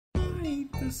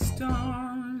the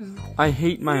stars. I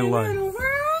hate my life.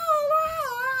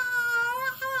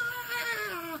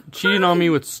 Cheated on me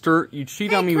with Sturt. You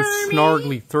cheated on me with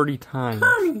Snargly 30 times.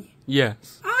 Kermit.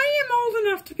 Yes. I am old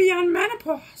enough to be on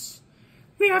menopause.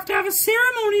 We have to have a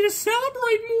ceremony to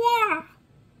celebrate moi.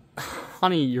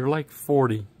 Honey, you're like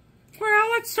 40. Well,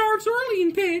 it starts early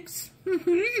in pigs.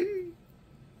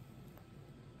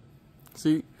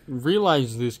 See,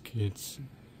 realize this, kids.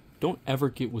 Don't ever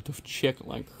get with a chick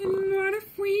like her. And what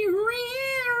if we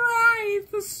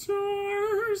rewrite the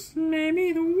stars?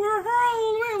 Maybe the world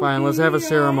will Fine, let's have a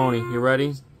ceremony. ours. You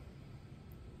ready?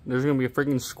 There's gonna be a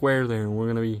freaking square there, and we're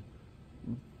gonna be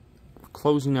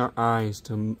closing our eyes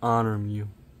to honor you.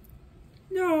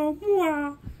 No,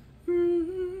 moi.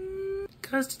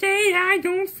 'Cause today I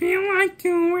don't feel like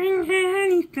doing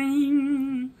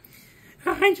anything.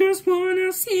 I just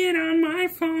wanna sit on my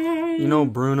phone. You know,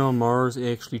 Bruno Mars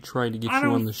actually tried to get you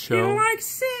on the show. I don't feel like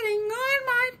sitting on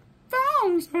my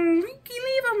phone, so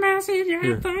leave a message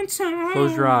Here, at the top.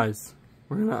 close your eyes.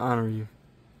 We're gonna honor you.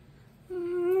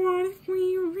 What if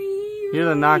we Hear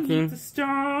the knocking? the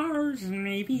stars?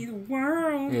 Maybe the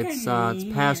world It's can it's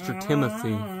Pastor hear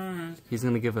Timothy. us. He's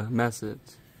gonna give a message.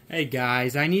 Hey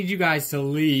guys, I need you guys to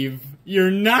leave. You're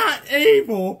not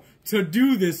able to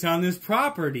do this on this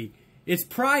property. It's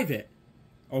private.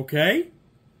 Okay?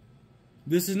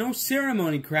 This is no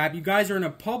ceremony crap. You guys are in a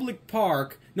public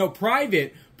park. No,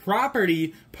 private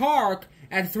property park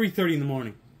at 3:30 in the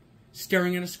morning.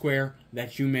 Staring at a square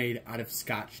that you made out of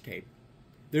scotch tape.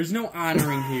 There's no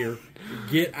honoring here.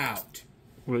 Get out.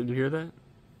 Did you hear that?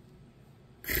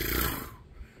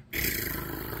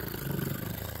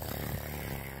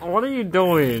 What are you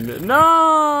doing?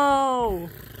 No!